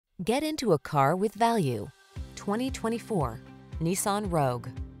Get into a car with value. 2024 Nissan Rogue.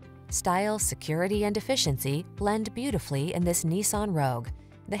 Style, security, and efficiency blend beautifully in this Nissan Rogue,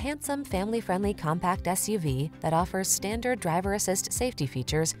 the handsome, family-friendly compact SUV that offers standard driver assist safety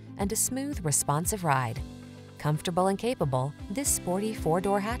features and a smooth, responsive ride. Comfortable and capable, this sporty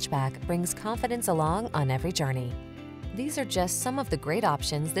four-door hatchback brings confidence along on every journey. These are just some of the great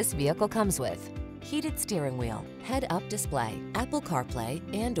options this vehicle comes with: heated steering wheel, head-up display, Apple CarPlay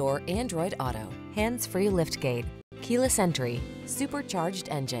and/or Android Auto, hands-free liftgate, keyless entry, supercharged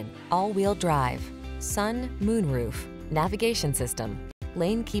engine, all-wheel drive, sun, moonroof, navigation system,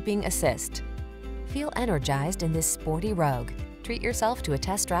 lane keeping assist. Feel energized in this sporty Rogue. Treat yourself to a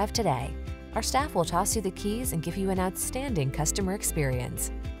test drive today. Our staff will toss you the keys and give you an outstanding customer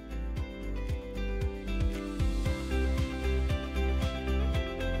experience.